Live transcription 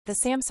The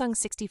Samsung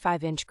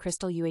 65-inch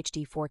Crystal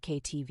UHD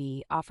 4K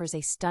TV offers a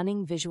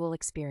stunning visual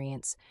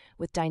experience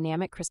with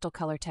dynamic crystal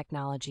color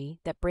technology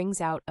that brings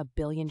out a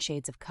billion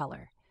shades of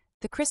color.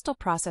 The Crystal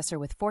processor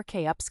with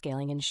 4K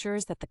upscaling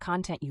ensures that the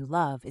content you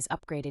love is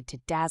upgraded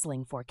to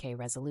dazzling 4K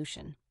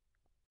resolution.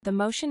 The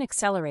Motion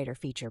Xcelerator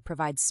feature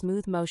provides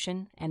smooth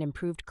motion and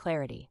improved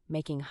clarity,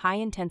 making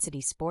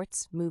high-intensity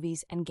sports,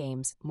 movies, and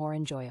games more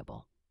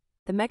enjoyable.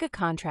 The Mega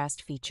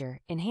Contrast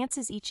feature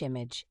enhances each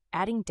image,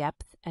 adding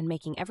depth and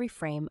making every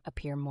frame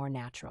appear more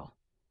natural.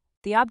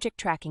 The Object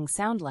Tracking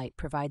Sound Lite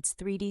provides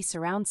 3D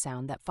surround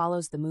sound that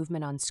follows the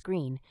movement on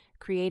screen,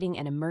 creating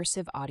an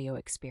immersive audio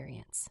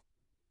experience.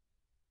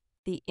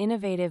 The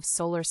innovative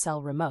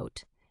SolarCell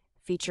Remote,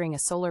 featuring a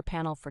solar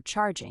panel for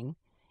charging,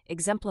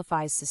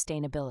 exemplifies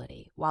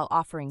sustainability while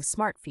offering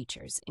smart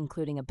features,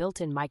 including a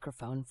built-in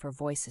microphone for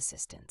voice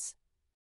assistance.